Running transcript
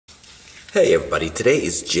Hey everybody, today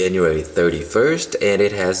is January 31st and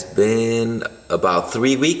it has been about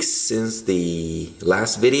 3 weeks since the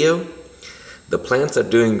last video. The plants are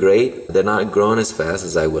doing great. They're not growing as fast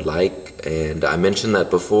as I would like, and I mentioned that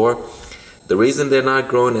before. The reason they're not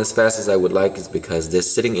growing as fast as I would like is because they're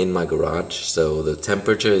sitting in my garage, so the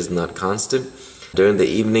temperature is not constant. During the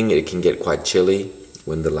evening it can get quite chilly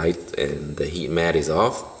when the light and the heat mat is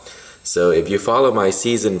off. So if you follow my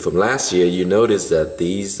season from last year, you notice that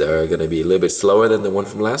these are going to be a little bit slower than the one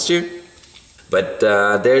from last year. But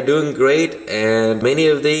they're doing great, and many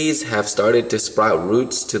of these have started to sprout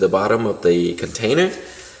roots to the bottom of the container.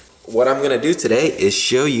 What I'm going to do today is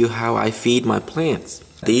show you how I feed my plants.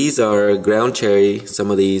 These are ground cherry. Some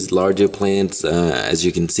of these larger plants, as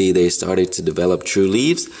you can see, they started to develop true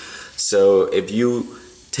leaves. So if you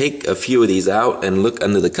take a few of these out and look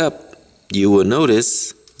under the cup, you will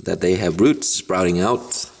notice that they have roots sprouting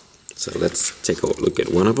out. So let's take a look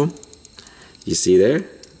at one of them. You see there?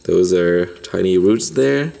 Those are tiny roots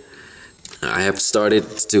there. I have started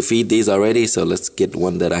to feed these already, so let's get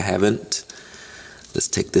one that I haven't. Let's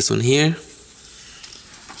take this one here.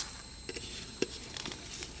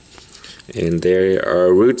 And there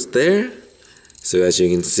are roots there. So as you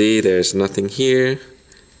can see, there's nothing here.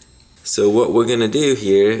 So what we're gonna do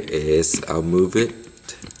here is I'll move it.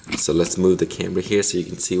 So let's move the camera here so you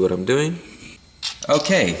can see what I'm doing.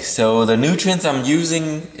 Okay, so the nutrients I'm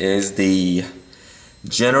using is the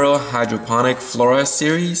General Hydroponic Flora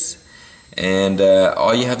series, and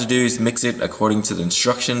all you have to do is mix it according to the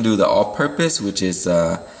instruction. Do the all-purpose, which is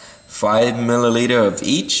 5 milliliter of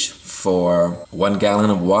each for 1 gallon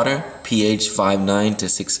of water, pH 5.9 to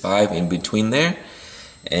 6.5 in between there.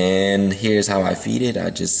 And here's how I feed it. I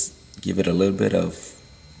just give it a little bit of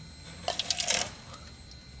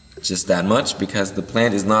just that much because the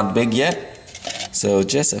plant is not big yet. So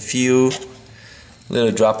just a few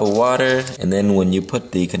little drop of water, and then when you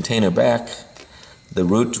put the container back, the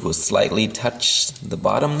roots will slightly touch the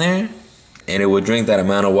bottom there, and it will drink that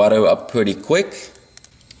amount of water up pretty quick.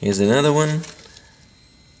 Here's another one.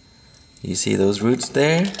 You see those roots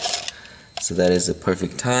there? So that is the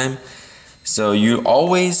perfect time. So you're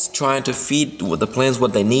always trying to feed the plants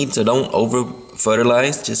what they need, so don't over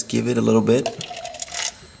fertilize, just give it a little bit.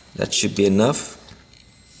 That should be enough.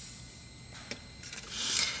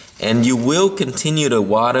 And you will continue to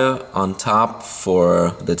water on top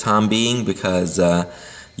for the time being because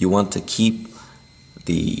you want to keep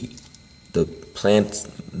the plant,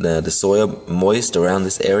 the soil moist around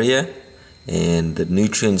this area, and the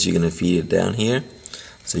nutrients you're going to feed it down here.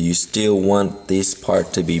 So you still want this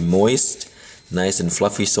part to be moist, nice and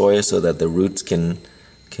fluffy soil, so that the roots can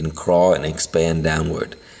crawl and expand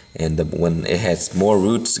downward. And when it has more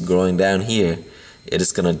roots growing down here, it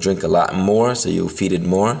is going to drink a lot more, so you'll feed it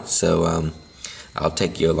more. So I'll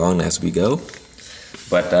take you along as we go.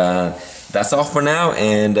 But that's all for now,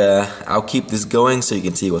 and I'll keep this going so you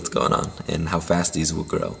can see what's going on and how fast these will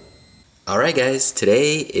grow. Alright guys,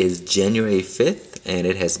 today is January 5th, and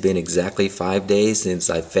it has been exactly 5 days since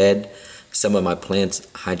I fed some of my plants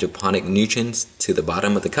hydroponic nutrients to the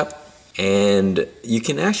bottom of the cup. And you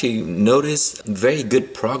can actually notice very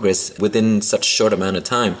good progress within such a short amount of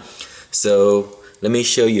time. So let me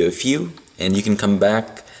show you a few, and you can come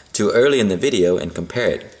back to early in the video and compare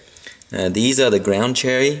it. These are the ground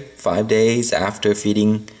cherry 5 days after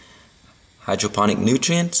feeding hydroponic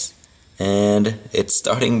nutrients, and it's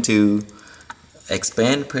starting to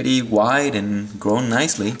expand pretty wide and growing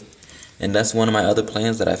nicely. And that's one of my other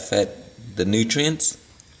plants that I fed the nutrients.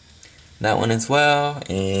 That one as well,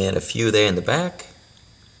 and a few there in the back.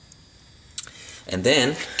 And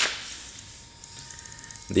then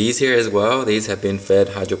these here as well, these have been fed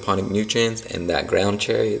hydroponic nutrients, and that ground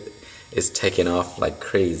cherry is taking off like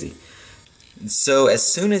crazy. So as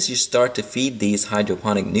soon as you start to feed these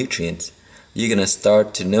hydroponic nutrients, you're gonna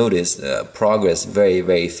start to notice progress very,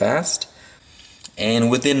 very fast.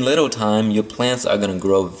 And within little time, your plants are gonna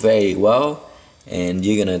grow very well, and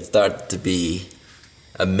you're gonna start to be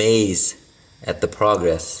amazed at the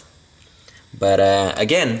progress. But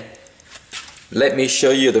again, let me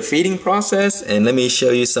show you the feeding process, and let me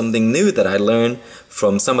show you something new that I learned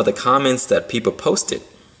from some of the comments that people posted.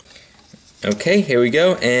 Okay, here we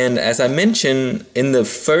go. And as I mentioned in the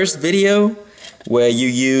first video where you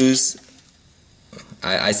use,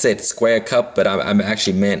 I said square cup, but I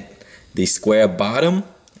actually meant the square bottom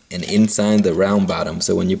and inside the round bottom.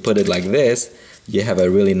 So when you put it like this, you have a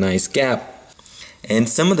really nice gap. And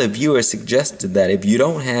some of the viewers suggested that if you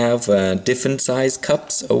don't have different size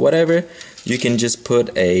cups or whatever, you can just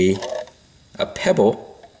put a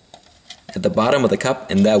pebble at the bottom of the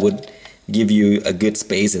cup, and that would give you a good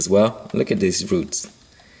space as well. Look at these roots.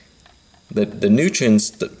 the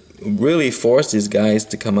nutrients really force these guys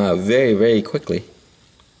to come out very, very quickly.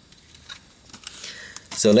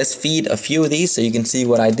 So let's feed a few of these so you can see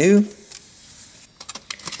what I do.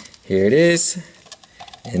 Here it is.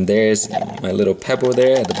 And there's my little pebble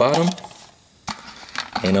there at the bottom.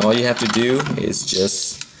 And all you have to do is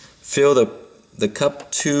just fill the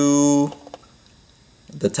cup to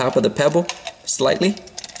the top of the pebble slightly.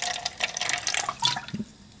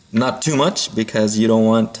 Not too much, because you don't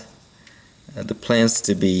want the plants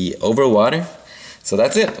to be overwatered. So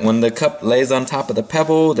that's it. When the cup lays on top of the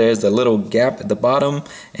pebble, there's a little gap at the bottom,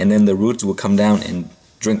 and then the roots will come down and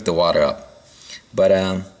drink the water up. But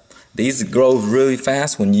these grow really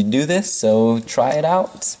fast when you do this, so try it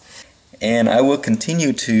out. And I will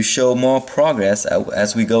continue to show more progress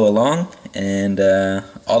as we go along, and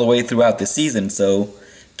all the way throughout the season. So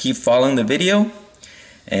keep following the video.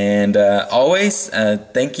 And always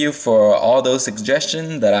thank you for all those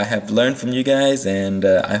suggestions that I have learned from you guys, and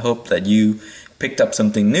I hope that you picked up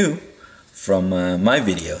something new from my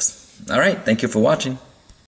videos. Alright, thank you for watching.